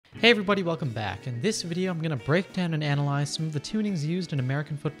Hey everybody, welcome back. In this video, I'm going to break down and analyze some of the tunings used in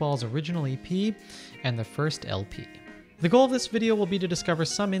American football's original EP and their first LP. The goal of this video will be to discover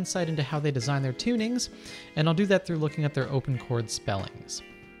some insight into how they design their tunings, and I'll do that through looking at their open chord spellings.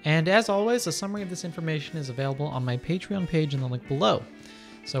 And as always, a summary of this information is available on my Patreon page in the link below.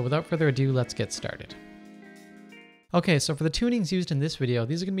 So without further ado, let's get started. Okay, so for the tunings used in this video,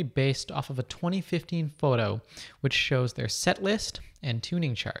 these are going to be based off of a 2015 photo, which shows their set list and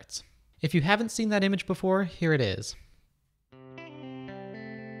tuning charts. If you haven't seen that image before, here it is.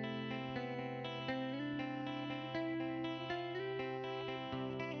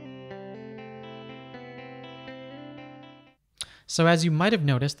 So as you might have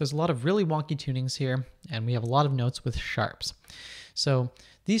noticed, there's a lot of really wonky tunings here, and we have a lot of notes with sharps. So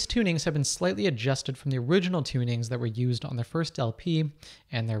these tunings have been slightly adjusted from the original tunings that were used on their first LP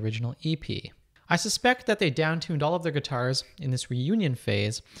and their original EP. I suspect that they downtuned all of their guitars in this reunion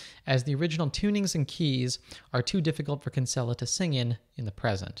phase, as the original tunings and keys are too difficult for Kinsella to sing in the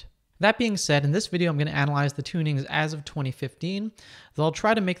present. That being said, in this video I'm going to analyze the tunings as of 2015, though I'll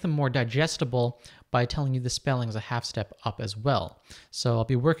try to make them more digestible by telling you the spellings a half step up as well. So I'll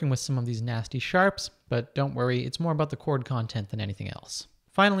be working with some of these nasty sharps, but don't worry, it's more about the chord content than anything else.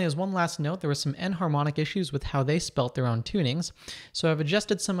 Finally, as one last note, there were some enharmonic issues with how they spelt their own tunings, so I've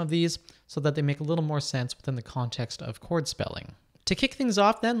adjusted some of these so that they make a little more sense within the context of chord spelling. To kick things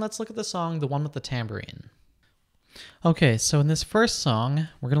off then, let's look at the song, The One with the Tambourine. Okay, so in this first song,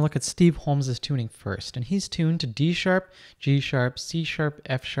 we're going to look at Steve Holmes' tuning first, and he's tuned to D sharp, G sharp, C sharp,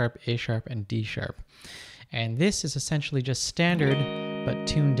 F sharp, A sharp, and D sharp. And this is essentially just standard, but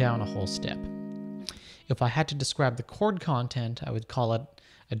tuned down a whole step. If I had to describe the chord content, I would call it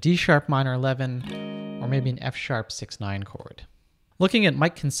a D sharp minor 11, or maybe an F sharp 6-9 chord. Looking at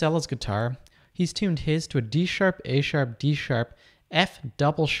Mike Kinsella's guitar, he's tuned his to a D sharp, A sharp, D sharp, F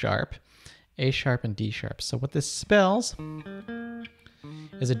double sharp, A sharp, and D sharp. So what this spells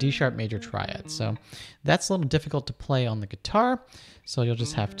is a D sharp major triad. So that's a little difficult to play on the guitar, so you'll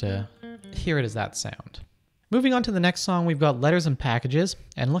just have to hear it as that sound. Moving on to the next song, we've got Letters and Packages,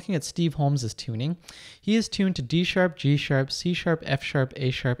 and looking at Steve Holmes' tuning, he is tuned to D sharp, G sharp, C sharp, F sharp, A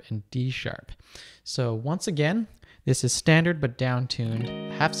sharp, and D sharp. So once again, this is standard but down-tuned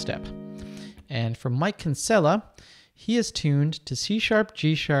half step. And for Mike Kinsella, he is tuned to C sharp,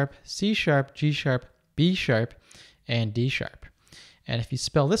 G sharp, C sharp, G sharp, B sharp, and D sharp. And if you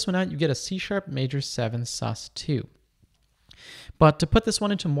spell this one out, you get a C sharp major 7 sus2. But to put this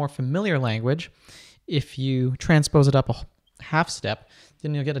one into more familiar language, if you transpose it up a half step,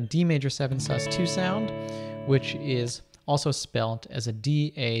 then you'll get a D major 7 sus2 sound, which is also spelled as a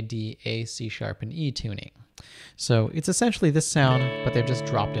D, A, D, A, C sharp, and E tuning. So it's essentially this sound, but they've just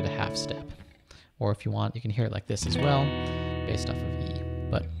dropped it a half step. Or if you want, you can hear it like this as well, based off of E.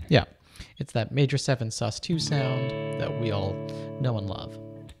 But yeah, it's that major 7 sus2 sound that we all know and love.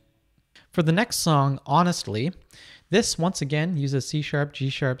 For the next song, Honestly, this once again uses C sharp, G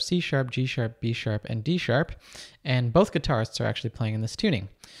sharp, C sharp, G sharp, B sharp, and D sharp, and both guitarists are actually playing in this tuning.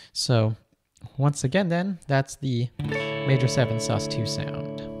 So once again then, that's the major 7 sus2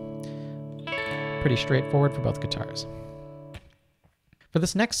 sound. Pretty straightforward for both guitars. For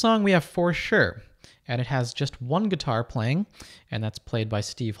this next song, we have For Sure, and it has just one guitar playing, and that's played by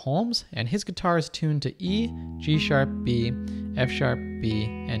Steve Holmes, and his guitar is tuned to E, G sharp, B, F sharp, B,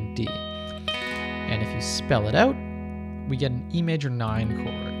 and D. And if you spell it out, we get an E major 9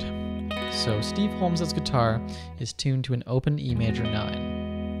 chord. So Steve Holmes' guitar is tuned to an open E major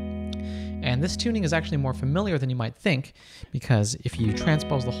 9. And this tuning is actually more familiar than you might think, because if you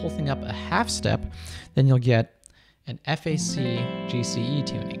transpose the whole thing up a half step, then you'll get an FAC GCE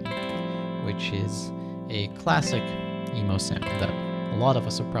tuning, which is a classic emo sound that a lot of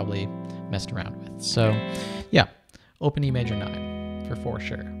us have probably messed around with. So yeah, open E major 9 for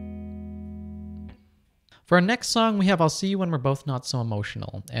Sure. For our next song, we have I'll See You When We're Both Not So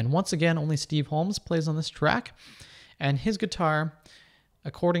Emotional. And once again, only Steve Holmes plays on this track. And his guitar,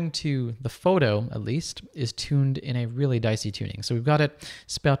 according to the photo at least, is tuned in a really dicey tuning. So we've got it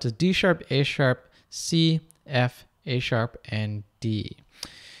spelled as D sharp, A sharp, C, F, A sharp, and D.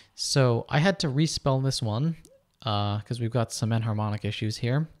 So I had to respell this one because we've got some enharmonic issues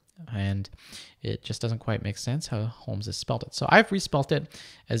here, and it just doesn't quite make sense how Holmes has spelled it. So I've respelled it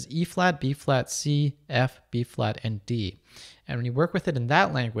as E flat, B flat, C, F, B flat, and D. And when you work with it in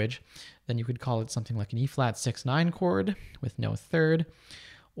that language, then you could call it something like an E flat 6-9 chord with no third,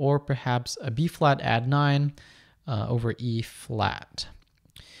 or perhaps a B flat add 9 over E flat.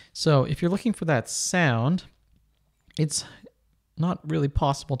 So if you're looking for that sound, it's not really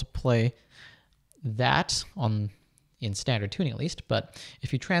possible to play that on in standard tuning at least, but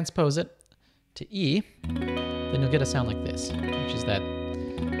if you transpose it to E, then you'll get a sound like this, which is that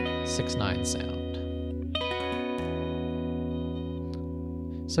 6/9 sound.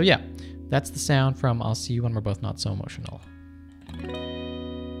 So yeah, that's the sound from I'll See You When We're Both Not So Emotional.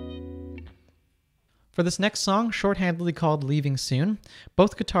 For this next song, shorthandedly called Leaving Soon,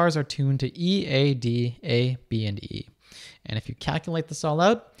 both guitars are tuned to E, A, D, A, B, and E. And if you calculate this all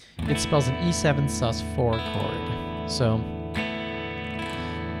out, it spells an E7 sus4 chord. So,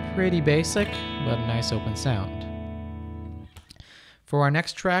 pretty basic, but a nice open sound. For our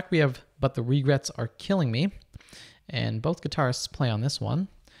next track, we have But the Regrets Are Killing Me, and both guitarists play on this one.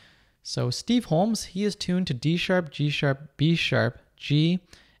 So Steve Holmes, he is tuned to D sharp, G sharp, B sharp, G,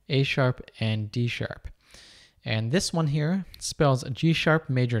 A sharp, and D sharp. And this one here spells a G sharp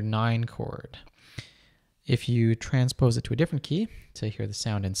major 9 chord. If you transpose it to a different key to hear the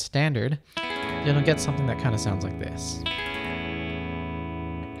sound in standard, then you'll get something that kind of sounds like this.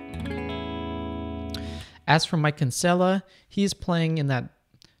 As for Mike Kinsella, he's playing in that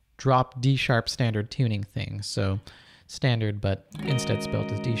drop D sharp standard tuning thing. So standard, but instead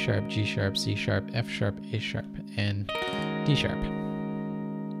spelled as D sharp, G sharp, C sharp, F sharp, A sharp, and D sharp.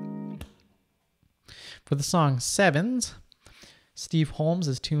 For the song Sevens, Steve Holmes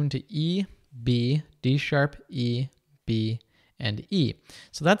is tuned to E, B, D sharp, E, B, and E.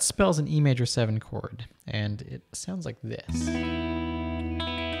 So that spells an E major 7 chord, and it sounds like this.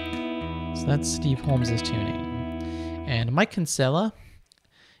 So that's Steve Holmes' tuning. And Mike Kinsella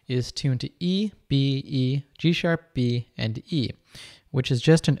is tuned to E, B, E, G sharp, B, and E, which is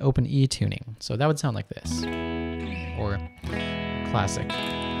just an open E tuning. So that would sound like this, or classic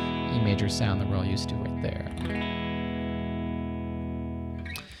E major sound that we're all used to right there.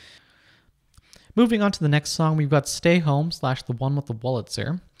 Moving on to the next song, we've got Stay Home / The One with the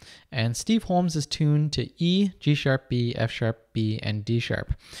Wurlitzer, and Steve Holmes is tuned to E, G sharp, B, F sharp, B, and D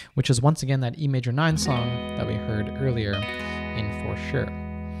sharp, which is once again that E major 9 song that we heard earlier in For Sure.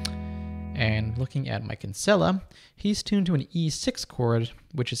 And looking at Mike Kinsella, he's tuned to an E6 chord,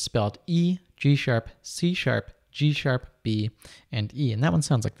 which is spelled E, G sharp, C sharp, G sharp, B, and E, and that one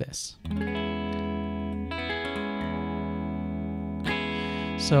sounds like this.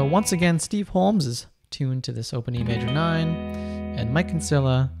 So once again, Steve Holmes is tuned to this open E major 9, and Mike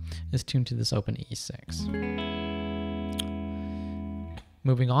Kinsella is tuned to this open E6.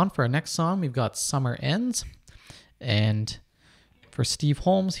 Moving on, for our next song, we've got Summer Ends, and for Steve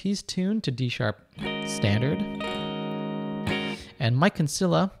Holmes, he's tuned to D sharp standard, and Mike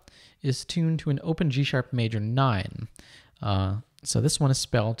Kinsella is tuned to an open G sharp major 9. So this one is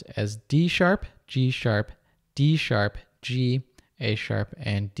spelled as D sharp, G sharp, D sharp, G, A sharp,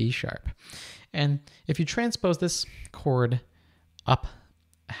 and D sharp. And if you transpose this chord up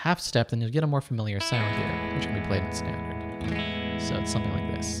a half step, then you'll get a more familiar sound here, which can be played in standard. So it's something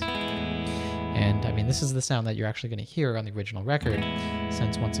like this. And I mean, this is the sound that you're actually going to hear on the original record,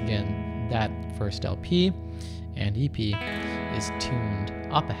 since once again, that first LP and EP is tuned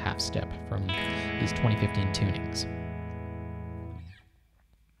up a half step from these 2015 tunings.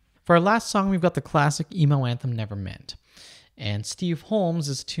 For our last song, we've got the classic emo anthem Never Meant. And Steve Holmes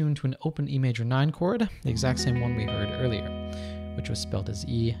is tuned to an open E major 9 chord, the exact same one we heard earlier, which was spelled as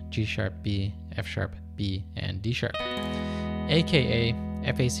E, G sharp, B, F sharp, B, and D sharp, aka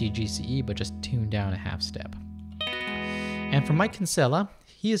FACGCE, but just tuned down a half step. And for Mike Kinsella,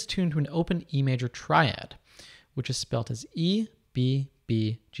 he is tuned to an open E major triad, which is spelled as E, B,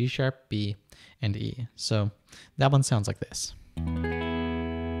 B, G sharp, B, and E. So that one sounds like this.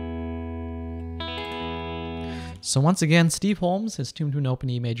 So once again, Steve Holmes is tuned to an open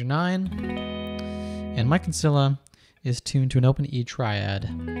E major 9, and Mike Kinsella is tuned to an open E triad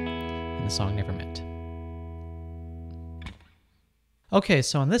in the song Never Meant. Okay,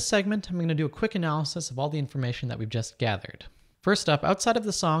 so in this segment, I'm going to do a quick analysis of all the information that we've just gathered. First up, outside of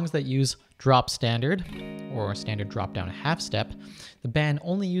the songs that use drop standard, or standard drop down a half step, the band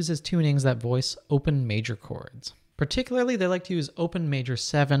only uses tunings that voice open major chords. Particularly, they like to use open major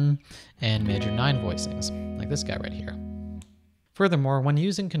 7 and major 9 voicings, like this guy right here. Furthermore, when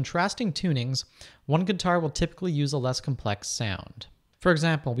using contrasting tunings, one guitar will typically use a less complex sound. For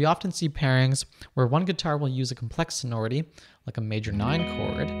example, we often see pairings where one guitar will use a complex sonority, like a major 9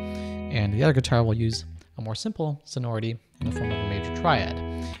 chord, and the other guitar will use a more simple sonority in the form of a major triad.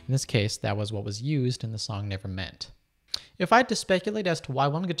 In this case, that was what was used in the song Never Meant. If I had to speculate as to why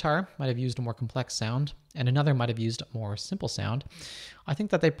one guitar might have used a more complex sound and another might have used a more simple sound, I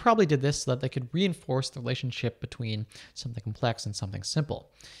think that they probably did this so that they could reinforce the relationship between something complex and something simple.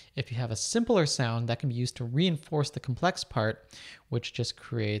 If you have a simpler sound, that can be used to reinforce the complex part, which just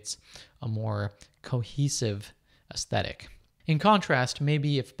creates a more cohesive aesthetic. In contrast,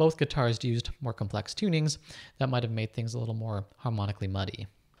 maybe if both guitars used more complex tunings, that might have made things a little more harmonically muddy.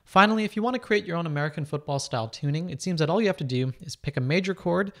 Finally, if you want to create your own American football style tuning, it seems that all you have to do is pick a major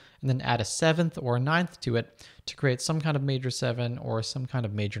chord and then add a 7th or a 9th to it to create some kind of major 7 or some kind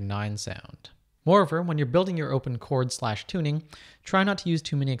of major 9 sound. Moreover, when you're building your open chord/tuning, try not to use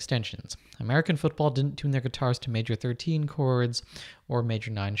too many extensions. American football didn't tune their guitars to major 13 chords or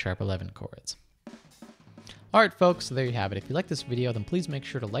major 9 sharp 11 chords. Alright folks, so there you have it. If you like this video, then please make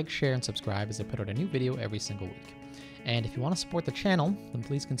sure to like, share, and subscribe as I put out a new video every single week. And if you want to support the channel, then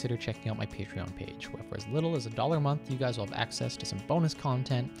please consider checking out my Patreon page, where for as little as $1 a month, you guys will have access to some bonus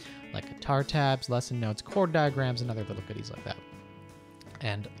content like guitar tabs, lesson notes, chord diagrams, and other little goodies like that.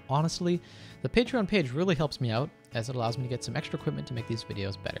 And honestly, the Patreon page really helps me out, as it allows me to get some extra equipment to make these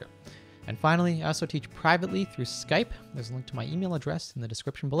videos better. And finally, I also teach privately through Skype. There's a link to my email address in the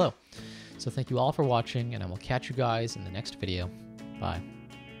description below. So thank you all for watching, and I will catch you guys in the next video. Bye.